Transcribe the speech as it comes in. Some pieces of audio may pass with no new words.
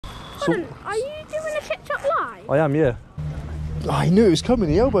Colin, are you doing a TikTok live? I am, yeah. I knew it was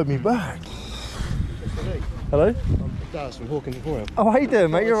coming, he elbowed me back. Hello? I'm Daz from Hawkins and Forum. Oh, how you doing,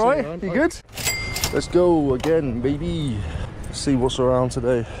 mate? You alright? You good? Let's go again, baby. See what's around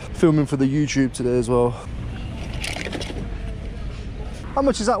today. Filming for the YouTube today as well. How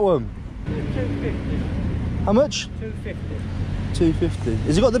much is that one? 250. How much? 250. 250.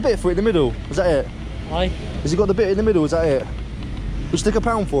 Has he got the bit for it in the middle? Is that it? Aye. Has he got the bit in the middle? Is that it? Would you stick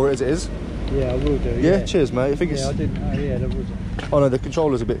 £1 for it as it is? Yeah, I will do. Yeah, cheers, mate. I think it's. I did. Yeah, there was. Oh no, the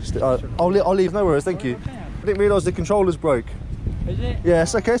controller's a bit. I'll leave, no worries, thank you. I didn't realise the controller's broke. Is it? Yeah,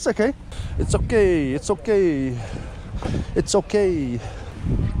 it's okay, it's okay. It's okay, it's okay. It's okay.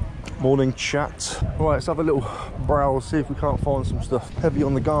 Morning chat. Right, let's have a little browse, see if we can't find some stuff. Heavy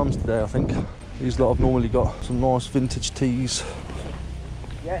on the garms today, I think. These lot have normally got some nice vintage tees.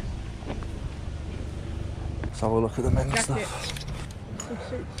 Yes. Let's have a look at the men's stuff.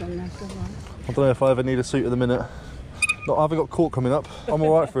 Suits on there, I don't know if I ever need a suit at the minute. No, I haven't got court coming up. I'm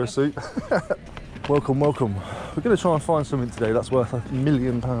alright for a suit. Welcome, welcome. We're going to try and find something today that's worth £1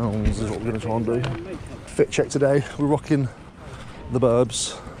 million is what we're going to try and do. Fit check today. We're rocking the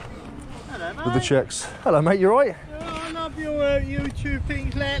Burbs. Hello, mate. With the checks. Hello, mate. You alright? Oh, I love your YouTube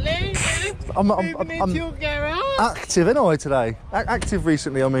things lately. I'm Moving into your garage. active, ain't I, today? Active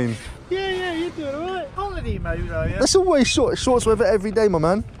recently, I mean. Yeah, you're doing alright. Holiday mode, though, yeah? That's always shorts weather every day, my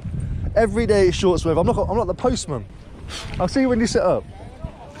man. Every day it's shorts weather. I'm not the postman. I'll see you when you sit up.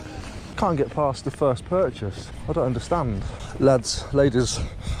 Can't get past the first purchase. I don't understand. Lads, ladies,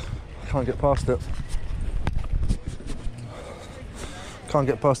 can't get past it. Can't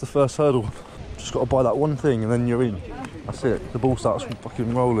get past the first hurdle. Just got to buy that one thing and then you're in. That's it. The ball starts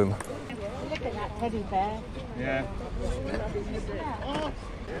fucking rolling. Look at that teddy bear. Yeah.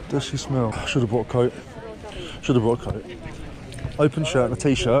 Does she smell? Should have brought a coat. Should have brought a coat. Open shirt and a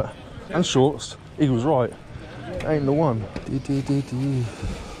t-shirt and shorts. He was right. Ain't the one.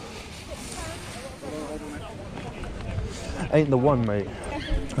 Ain't the one, mate.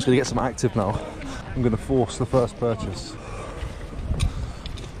 I'm just gonna get some active now. I'm gonna force the first purchase.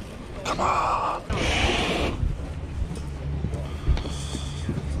 Come on.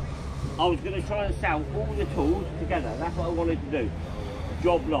 I was going to try and sell all the tools together. That's what I wanted to do.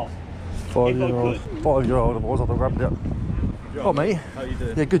 Job lot. 5-year-old. 5-year-old. Otherwise I'd have grabbed it. Oh, mate. How you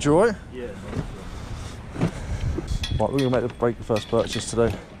doing? Yeah, good. You alright? Yeah. Right, we're gonna make the break the first purchase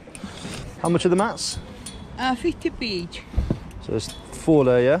today. How much are the mats? 50 each. So there's 4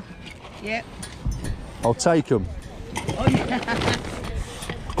 there, yeah? Yep. I'll take them. Oh, yeah.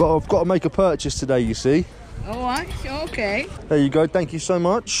 I've got to make a purchase today, you see. All right, okay. There you go, thank you so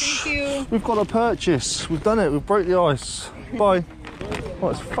much. Thank you. We've got a purchase. We've done it, we've broke the ice. Bye.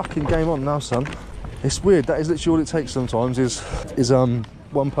 Well, it's fucking game on now, son. It's weird, that is literally all it takes sometimes is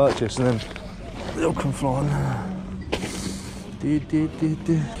one purchase and then they all come flying.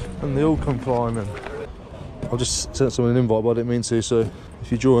 And they all come flying in. I've just sent someone an invite, but I didn't mean to, so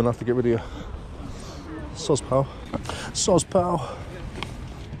if you join, I have to get rid of you. Soz pal. Soz pal.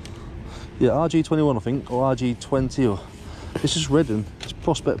 Yeah, RG21 I think, or RG20 or... It's just Reading, it's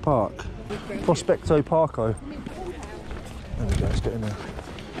Prospect Park. Prospecto Parco. There we go, let's get in there.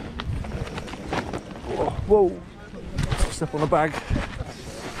 Whoa! Step on the bag.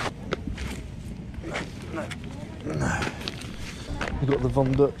 No. We've got the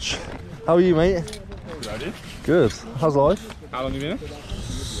Von Dutch. How are you, mate? Ready? Good. How's life? How long have you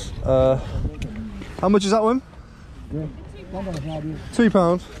been How much is that one?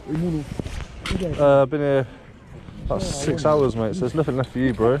 £2. Been here about 6 hours, mate, so there's nothing left for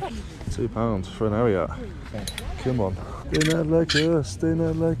you, bro. £2 for an Ariat. Come on. They not like us, they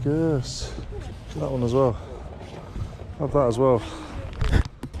not like us. That one as well. Have that as well.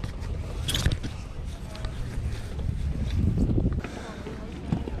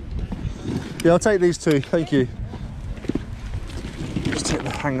 Yeah, I'll take these 2, thank you. Just take the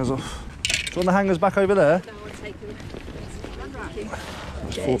hangers off. Do you want the hangers back over there? No, I'll take them.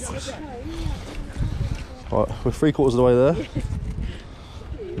 Focus. Right, we're 3/4 of the way there.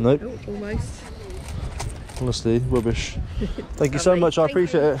 Nope. Oh, almost. Honestly, rubbish. Thank you so much, I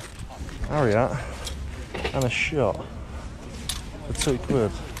appreciate it. Ariat. And a shot. For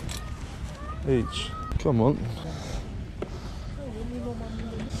 £2 each. Come on.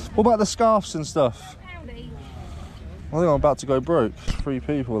 What about the scarves and stuff? I think I'm about to go broke. 3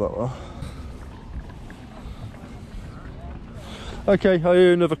 people that were. Okay, I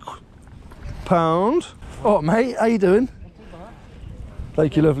owe another £1. Oh, mate, how you doing?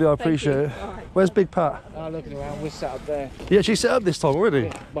 Thank you, lovely, I appreciate it. Where's Big Pat? Looking around, we're sat up there. You actually set up this time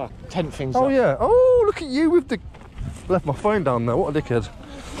already? Well, tent things Oh up. yeah. Oh, look at you with the Left my phone down there. What a dickhead.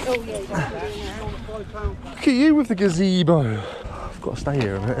 Oh yeah, Look at you with the gazebo. I've got to stay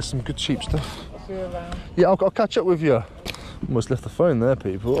here a minute. There's some good cheap stuff. Yeah, I'll catch up with you. Almost left the phone there,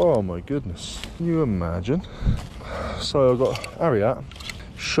 people. Oh my goodness. Can you imagine? So I've got Ariat,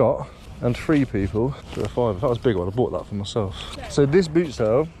 Shot, and 3 people for a £5. If that was big, I'd have bought that for myself. So this boot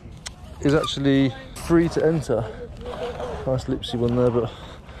sale is actually free to enter. Nice Lipsy one there, but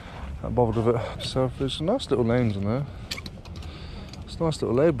not bothered with it. So there's some nice little names in there. It's nice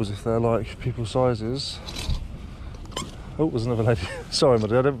little labels if they're like people's sizes. Oh, there's another lady. Sorry, my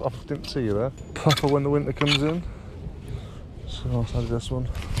dear, I didn't see you there. Puffer when the winter comes in. So nice Adidas one.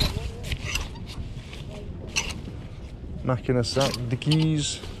 Mackinnon Sack,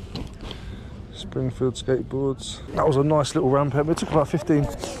 Dickies, Springfield skateboards. That was a nice little ramp head. It took about 15.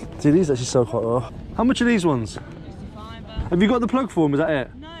 See, these actually sell quite well. How much are these ones? Have you got the plug for them? Is that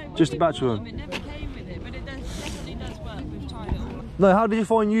it? No, just the battery one. It never came with it, but it definitely does work with Tidal. No, how did you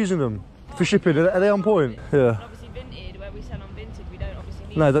find using them for shipping? Are they on point? Yeah. Obviously, Vinted, where we sell on Vinted, we don't obviously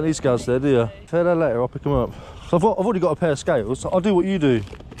need. No, don't need scales there, do you? Fair day later, I'll pick them up. So I've already got a pair of scales. So I'll do what you do.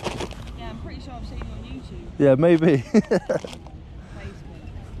 Yeah, I'm pretty sure I've seen you on YouTube. Yeah, maybe. Facebook.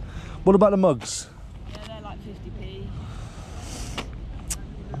 What about the mugs? Yeah, they're like 50p.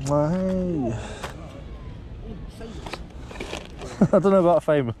 Hey. I don't know about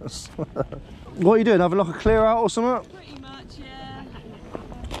famous. What are you doing? Having like a clear out or something? Pretty much, yeah.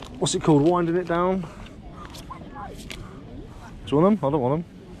 What's it called? Winding it down? Do you want them? I don't want them.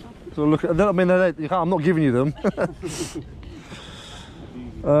 So look at. I mean, I'm not giving you them.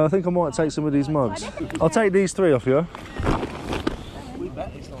 I think I might take some of these mugs. I'll take these 3 off you. We've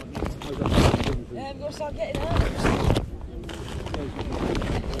got to start getting out.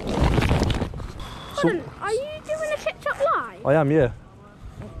 Are you doing a TikTok live? I am, yeah.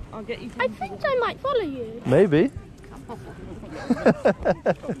 I'll get you. I think I might follow you. Maybe.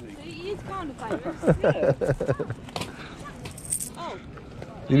 He is kind of famous. Oh,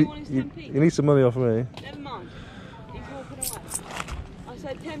 You want his need, 10p? you need some money off me. Never mind. He's walking away. I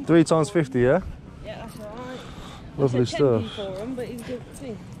said 10p. 3 times 50, yeah? Yeah, that's alright. Lovely I said 10p stuff. for him, but he's a good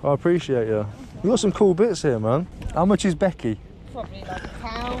thing. I appreciate you. You got some cool bits here, man. How much is Becky? Probably like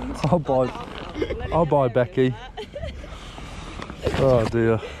 £1. I'll buy Becky. Oh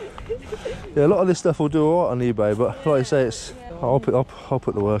dear. Yeah, a lot of this stuff will do alright on eBay, but like you say, it's I'll put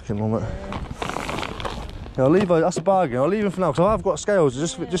the work in on it. Yeah, I'll leave. That's a bargain. I'll leave them for now because I've got scales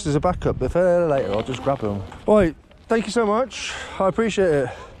just as a backup. But if they're later, I'll just grab them. Right, thank you so much. I appreciate it.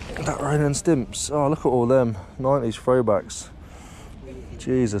 That Rain and Stimps. Oh, look at all them 90s throwbacks.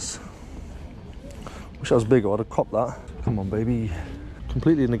 Jesus. Wish I was bigger. I'd have copped that. Come on, baby.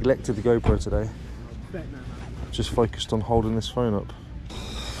 Completely neglected the GoPro today. Just focused on holding this phone up.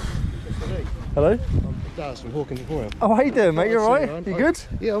 Hello? I'm Daz from Hawkins Emporium. Oh, how you doing, mate? You alright? You good?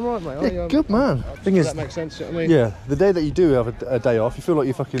 Yeah, I'm right, mate. Yeah, good man. Thing is, that makes sense, you know what I mean? yeah, the day that you do have a day off, you feel like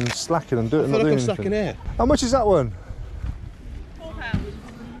you're fucking slacking and I feel not like doing I'm stuck in anything. air. How much is that one?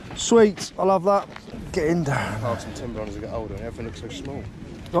 £4. Sweet, I love that. Get in down. Oh, some timber on as I get older and everything looks so small.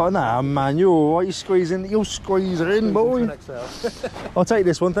 Oh, nah, man, you're alright. You're squeezing in, boy. I'll take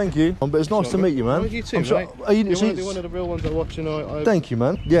this one, thank you. But it's nice to meet you, man. Oh, you too, I'm sure, mate. are you, You're so one of the real ones I watch and I... Thank you,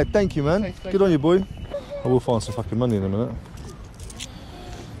 man. Yeah, thank you, man. Thanks, Good on you, boy. I will find some fucking money in a minute.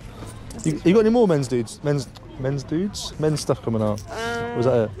 You got any more men's dudes? Men's dudes? Men's stuff coming out? Was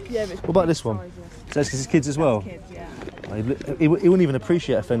that it? Yeah, but it's What about this one? So that's because it's kids as well? kids, yeah. He wouldn't even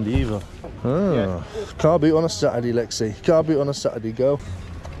appreciate a Fendi either. Ah, car boot on a Saturday, Lexi. Car boot on a Saturday, girl.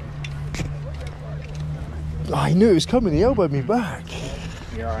 Oh, I knew it was coming. He elbowed me back.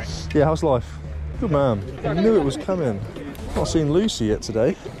 You alright? Yeah, how's life? Good man. I knew it was coming. Not seen Lucy yet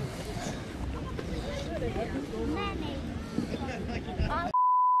today.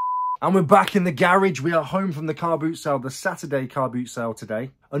 And we're back in the garage. We are home from the car boot sale, the Saturday car boot sale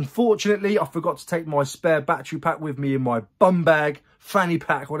today. Unfortunately, I forgot to take my spare battery pack with me in my bum bag, fanny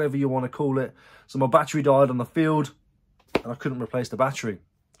pack, whatever you want to call it. So my battery died on the field and I couldn't replace the battery.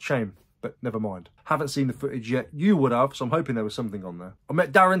 Shame, but never mind. Haven't seen the footage yet. You would have, so I'm hoping there was something on there. I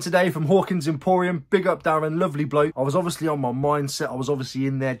met Darren today from Hawkins Emporium. Big up Darren, lovely bloke. I was obviously on my mindset. I was obviously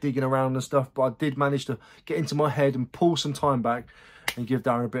in there digging around and stuff, but I did manage to get into my head and pull some time back and give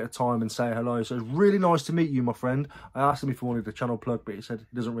Darren a bit of time and say hello. So it's really nice to meet you, my friend. I asked him if he wanted a channel plug, but he said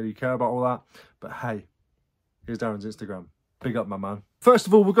he doesn't really care about all that. But hey, here's Darren's Instagram. Big up, my man. First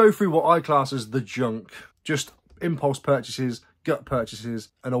of all, we'll go through what I class as the junk. Just impulse purchases, gut purchases,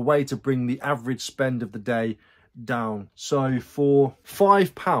 and a way to bring the average spend of the day down. So for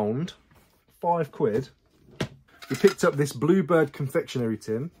 £5, £5, we picked up this Bluebird confectionery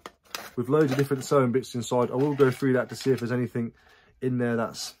tin. with loads of different sewing bits inside. I will go through that to see if there's anything in there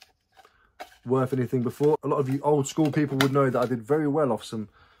that's worth anything before. A lot of you old school people would know that I did very well off some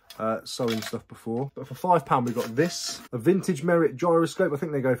sewing stuff before. But for £5 we got this, a vintage Merit gyroscope. I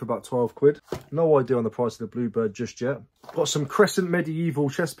think they go for about 12 quid. No idea on the price of the Bluebird just yet. Got some Crescent medieval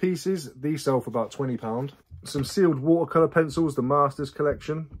chess pieces. These sell for about £20. Some sealed watercolour pencils, the Masters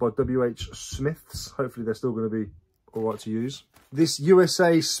collection by WH Smiths. Hopefully they're still going to be all right to use. This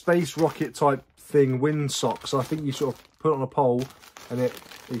USA space rocket type thing, wind sock. So I think you sort of put it on a pole and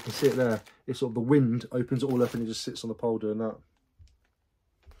you can see it there. It's sort of the wind opens it all up and it just sits on the pole doing that.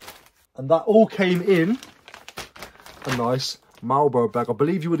 And that all came in a nice Marlboro bag. I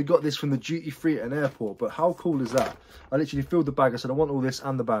believe you would have got this from the duty free at an airport, but how cool is that? I literally filled the bag. I said, I want all this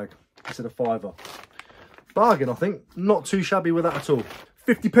and the bag. I said a £5. Bargain, I think. Not too shabby with that at all.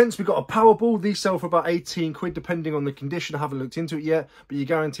 50p, we got a Powerball. These sell for about 18 quid, depending on the condition. I haven't looked into it yet, but you're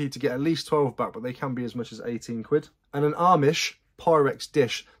guaranteed to get at least 12 back, but they can be as much as 18 quid. And an Amish Pyrex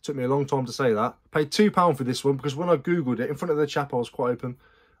dish. Took me a long time to say that. Paid £2 for this one because when I Googled it, in front of the chap I was quite open,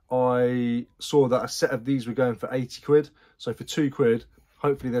 I saw that a set of these were going for 80 quid. So for 2 quid,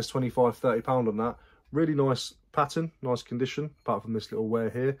 hopefully there's 25, £30 on that. Really nice pattern, nice condition, apart from this little wear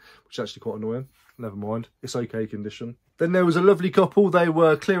here, which is actually quite annoying. Never mind, it's okay condition. Then there was a lovely couple. They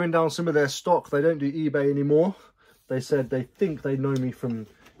were clearing down some of their stock. They don't do eBay anymore. They said they think they know me from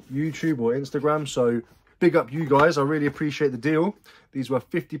YouTube or Instagram. So big up you guys. I really appreciate the deal. These were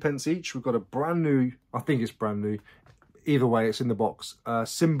 50p each. We've got a brand new, I think it's brand new. Either way, it's in the box.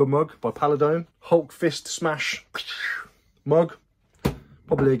 Simba mug by Paladone. Hulk Fist Smash mug.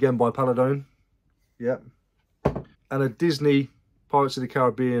 Probably again by Paladone. Yep. And a Disney Pirates of the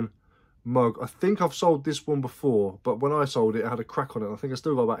Caribbean mug. I think I've sold this one before, but when I sold it, it had a crack on it. I think I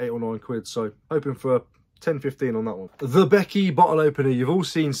still got about 8 or 9 quid, so hoping for 10, 15 on that one. The Becky bottle opener. You've all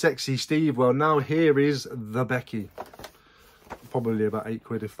seen Sexy Steve. Well, now here is the Becky. Probably about 8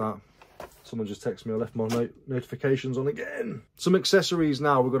 quid if that. Someone just texted me. I left my notifications on again. Some accessories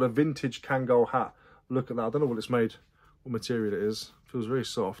now. We've got a vintage Kangol hat. Look at that. I don't know what it's made, what material it is. Feels very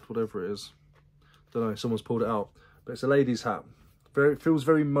soft, whatever it is. Don't know. Someone's pulled it out. But it's a lady's hat. It feels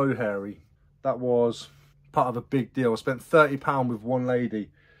very mohairy. That was part of a big deal. I spent £30 with one lady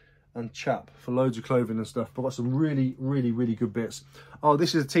and chap for loads of clothing and stuff. But I got some really, really, really good bits. Oh,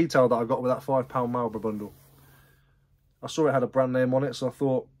 this is a tea towel that I got with that £5 Marlboro bundle. I saw it had a brand name on it, so I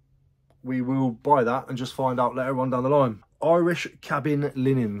thought we will buy that and just find out later on down the line. Irish cabin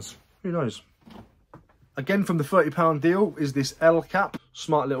linens. Who knows? Again, from the £30 deal is this L cap.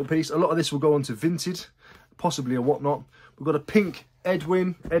 Smart little piece. A lot of this will go on to Vinted, possibly a whatnot. We've got a pink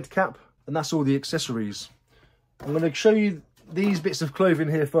Edwin Ed cap, and that's all the accessories. I'm going to show you these bits of clothing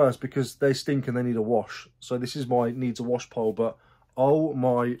here first because they stink and they need a wash. So this is my needs a wash pole, but oh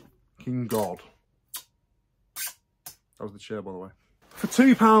my king God. That was the chair, by the way. For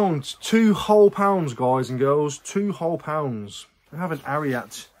 £2, 2 whole pounds, guys and girls, 2 whole pounds. I have an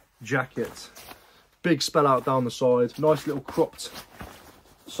Ariat jacket. Big spell out down the side. Nice little cropped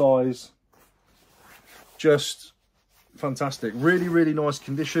size. Just fantastic. Really, really nice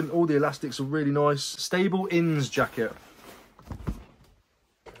condition. All the elastics are really nice. Stable Inns jacket.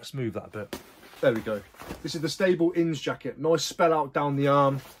 Let's move that a bit. There we go. This is the Stable Inns jacket. Nice spell out down the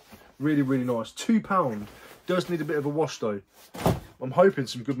arm. Really, really nice. £2. Does need a bit of a wash though. I'm hoping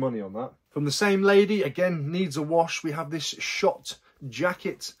some good money on that. From the same lady, again, needs a wash. We have this Shot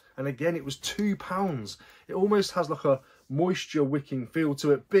jacket. And again, it was £2. It almost has like a moisture wicking feel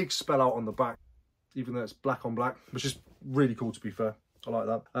to it. Big spell out on the back, even though it's black on black, which is really cool to be fair. I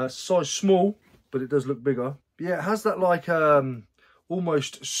like that. Size small, but it does look bigger. But yeah, it has that like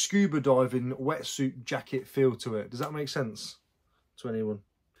almost scuba diving wetsuit jacket feel to it. Does that make sense to anyone?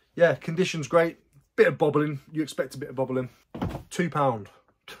 Yeah, condition's great. Bit of bobbling. You expect a bit of bobbling. £2.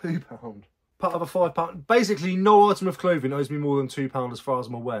 £2. Part of a £5. Basically, no item of clothing owes me more than £2 as far as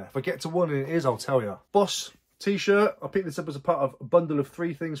I'm aware. If I get to one and it is, I'll tell you. Boss t-shirt. I picked this up as a part of a bundle of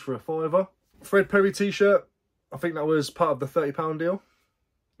 3 things for a £5. Fred Perry t-shirt. I think that was part of the £30 deal.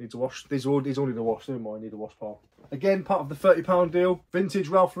 Needs a wash. These all need a wash. Don't mind, need a wash pile. Again, part of the £30 deal. Vintage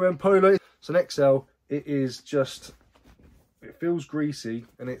Ralph Lauren polo. It's an XL. It is just, it feels greasy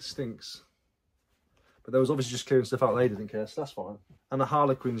and it stinks. But there was obviously just clearing stuff out. They didn't care, so that's fine. And a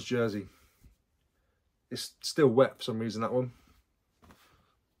Harlequins jersey. It's still wet for some reason, that one.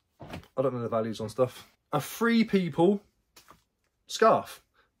 I don't know the values on stuff. A Free People scarf.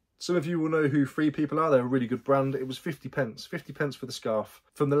 Some of you will know who Free People are. They're a really good brand. It was 50p. 50p for the scarf.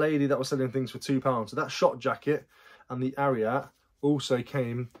 From the lady that was selling things for £2. So that Shot jacket and the Ariat also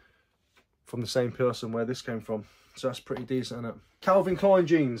came from the same person where this came from. So that's pretty decent, isn't it? Calvin Klein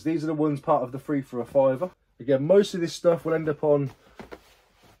jeans. These are the ones part of the 3 for a £5. Again, most of this stuff will end up on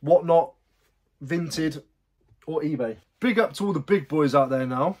Whatnot, Vinted or eBay. Big up to all the big boys out there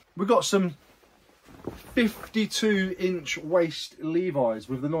now. We've got some 52-inch waist Levi's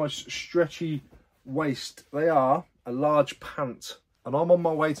with the nice stretchy waist. They are a large pant, and I'm on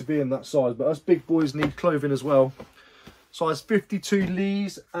my way to being that size, but us big boys need clothing as well. Size 52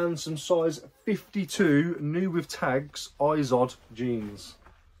 Lees and some size 52 new with tags Izod jeans.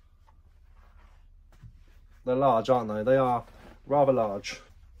 They're large, aren't they? They are rather large.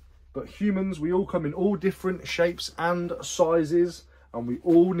 But humans, we all come in all different shapes and sizes, and we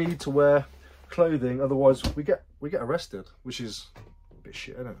all need to wear clothing, otherwise we get arrested, which is a bit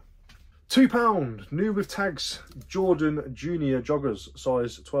shit, isn't it? £2 new with tags Jordan Junior joggers,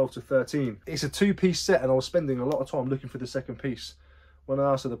 size 12 to 13. It's a 2-piece set, and I was spending a lot of time looking for the second piece. When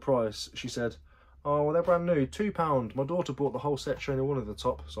I asked her the price, she said, oh well, they're brand new, £2. My daughter bought the whole set, she only wanted the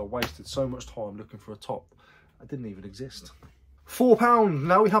top, so I wasted so much time looking for a top that didn't even exist. £4.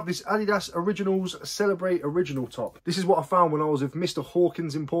 Now we have this Adidas Originals Celebrate Original top. This is what I found when I was with Mr.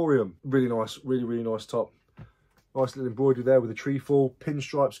 Hawkins Emporium. Really nice, really nice top. Nice little embroidery there with the tree fall,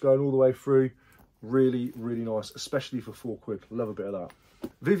 pinstripes going all the way through. Really nice, especially for £4. Love a bit of that.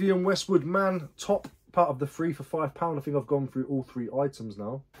 Vivienne Westwood Man top, part of the 3 for £5. I think I've gone through all 3 items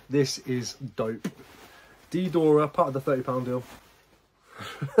now. This is dope. Dora, part of the £30 deal.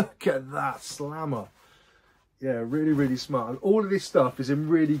 Look at that slammer. Yeah, really smart. And all of this stuff is in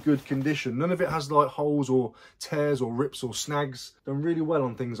really good condition. None of it has like holes or tears or rips or snags. Done really well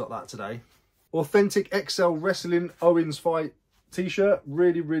on things like that today. Authentic XL Wrestling Owens Fight t-shirt.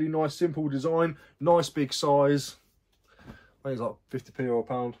 Really nice, simple design. Nice big size. I think it's like 50p or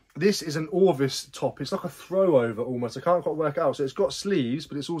 £1. This is an Orvis top. It's like a throwover almost. I can't quite work it out. So it's got sleeves,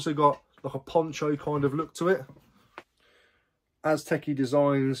 but it's also got like a poncho kind of look to it. Aztec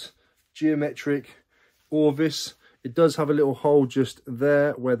designs, geometric. Orvis. It does have a little hole just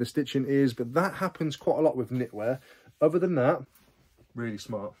there where the stitching is, but that happens quite a lot with knitwear. Other than that, really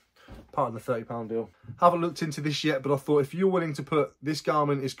smart. Part of the £30 deal. Haven't looked into this yet, but I thought if you're willing to put this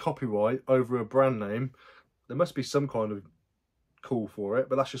garment is copyright over a brand name, there must be some kind of call for it,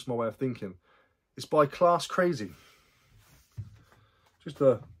 but that's just my way of thinking. It's by Class Crazy. Just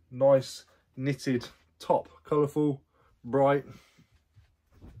a nice knitted top, colourful, bright.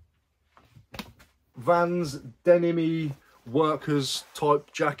 Vans denim-y workers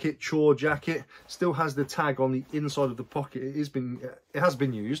type jacket, chore jacket. Still has the tag on the inside of the pocket. It has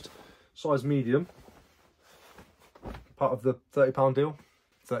been used. Size medium. Part of the £30 deal.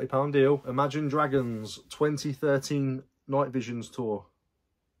 £30 deal. Imagine Dragons 2013 Night Visions tour.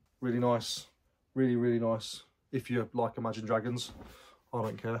 Really nice. Really nice. If you like Imagine Dragons, I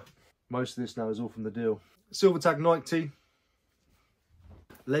don't care. Most of this now is all from the deal. Silver tag Nike tee.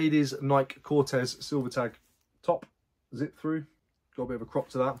 Ladies Nike Cortez silver tag top, zip through, got a bit of a crop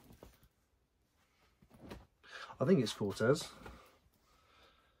to that. I think it's Cortez.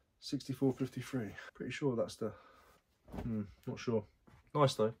 64.53. Pretty sure that's the. Not sure.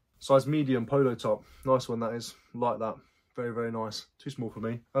 Nice though. Size medium polo top. Nice one that is. Like that. Very nice. Too small for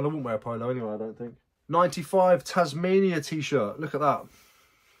me. And I wouldn't wear a polo anyway, I don't think. 95 Tasmania t-shirt. Look at that.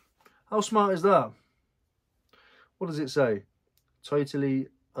 How smart is that? What does it say? Totally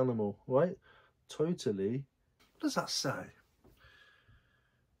animal, right? Totally. What does that say?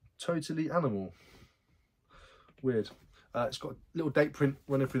 Totally animal. Weird. It's got a little date print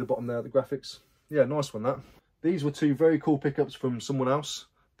running through the bottom there, the graphics. Yeah, nice one that. These were 2 very cool pickups from someone else.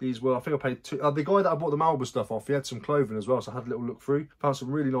 These were, I think I paid £2. The guy that I bought the Malba stuff off, he had some clothing as well, so I had a little look through. Found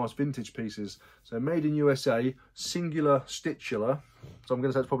some really nice vintage pieces. So made in USA, singular stitchular. So I'm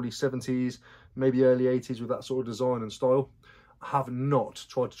going to say it's probably 70s, maybe early 80s with that sort of design and style. I have not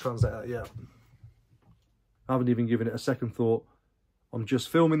tried to translate that yet. I haven't even given it a second thought. I'm just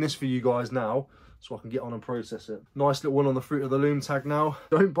filming this for you guys now so I can get on and process it. Nice little one on the Fruit of the Loom tag now.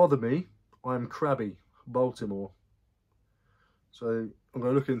 Don't bother me, I'm crabby, Baltimore. So I'm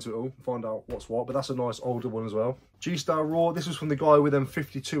going to look into it all, find out what's what, but that's a nice older one as well. G-Star Raw, this was from the guy with them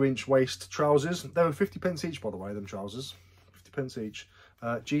 52-inch waist trousers. They were 50p each, by the way, them trousers. 50p each.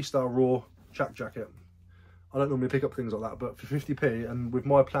 G-Star Raw Jack jacket. I don't normally pick up things like that, but for 50p, and with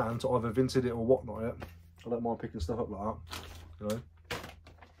my plan to either Vinted it or Whatnot it, I don't mind picking stuff up like that, you know.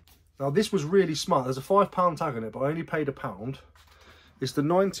 Now this was really smart. There's a £5 tag on it, but I only paid £1. It's the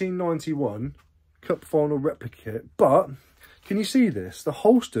 1991 Cup Final replica kit, but can you see this? The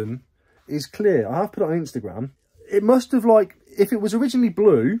Holston is clear. I have put it on Instagram. It must have, like, if it was originally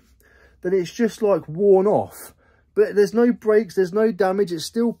blue, then it's just like worn off. But there's no breaks, there's no damage. It's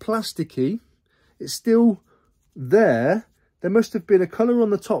still plasticky. It's still there must have been a colour on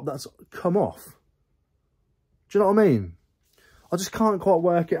the top that's come off. Do you know what I mean? I just can't quite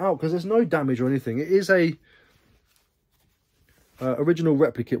work it out because there's no damage or anything. It is a original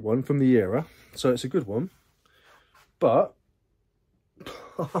replicate one from the era, so it's a good one. But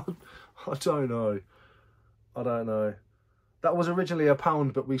I don't know. I don't know. That was originally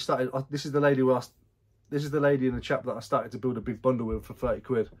 £1, but we started. This is the lady who asked. This is the lady in the chap that I started to build a big bundle with for 30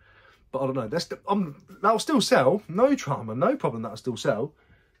 quid. But I don't know. That'll still sell. No drama, no problem. That'll still sell.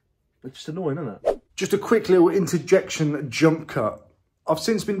 But just annoying, isn't it? Just a quick little interjection jump cut. I've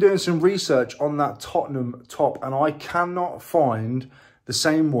since been doing some research on that Tottenham top, and I cannot find the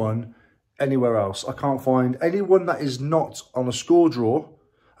same one anywhere else. I can't find anyone that is not on a score draw.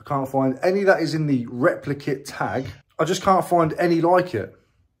 I can't find any that is in the replicate tag. I just can't find any like it.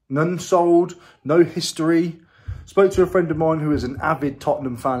 None sold, no history. Spoke to a friend of mine who is an avid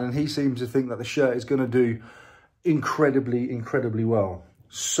Tottenham fan, and he seems to think that the shirt is going to do incredibly, incredibly well.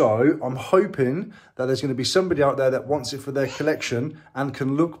 So I'm hoping that there's going to be somebody out there that wants it for their collection and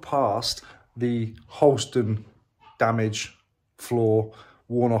can look past the Holston damage, flaw,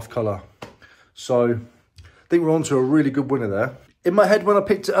 worn off colour. So I think we're on to a really good winner there. In my head when I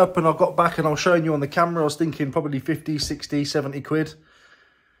picked it up and I got back and I was showing you on the camera, I was thinking probably 50, 60, 70 quid.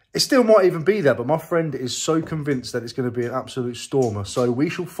 It still might even be there, but my friend is so convinced that it's going to be an absolute stormer. So we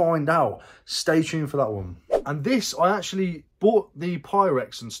shall find out. Stay tuned for that one. And this, I actually bought the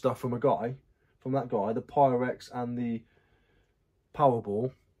Pyrex and stuff from a guy, the Pyrex and the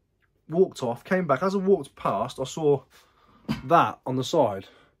Powerball. Walked off, came back. As I walked past, I saw that on the side.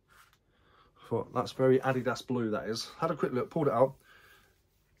 I thought, that's very Adidas blue, that is. Had a quick look, pulled it out.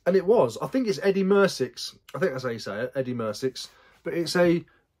 And it was. I think it's Eddie Mercics. I think that's how you say it, Eddie Mercics. But it's a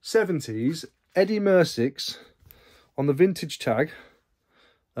 70s Eddie Mercics on the vintage tag.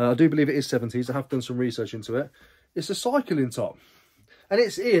 I do believe it is 70s. I have done some research into it. It's a cycling top. And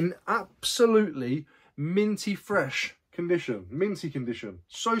it's in absolutely minty fresh condition. Minty condition.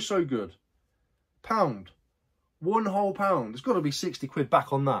 So, so good. Pound. One whole pound. There's got to be 60 quid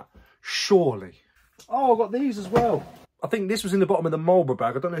back on that. Surely. Oh, I've got these as well. I think this was in the bottom of the Marlboro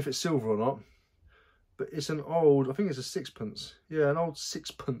bag. I don't know if it's silver or not. But it's an old, I think it's a sixpence. Yeah, an old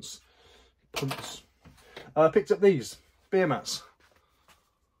sixpence. I picked up these beer mats.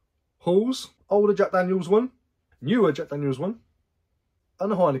 Halls, older Jack Daniels one, newer Jack Daniels one,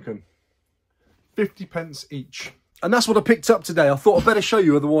 and a Heineken. 50p each. And that's what I picked up today. I thought I'd better show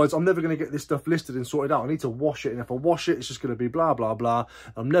you, otherwise I'm never going to get this stuff listed and sorted out. I need to wash it, and if I wash it, it's just going to be blah, blah, blah.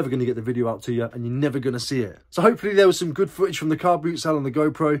 I'm never going to get the video out to you, and you're never going to see it. So hopefully there was some good footage from the car boot sale on the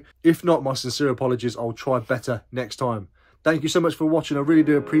GoPro. If not, my sincere apologies. I'll try better next time. Thank you so much for watching. I really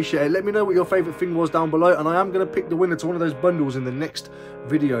do appreciate it. Let me know what your favourite thing was down below, and I am going to pick the winner to one of those bundles in the next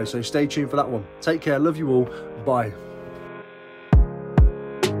video. So stay tuned for that one. Take care. Love you all. Bye.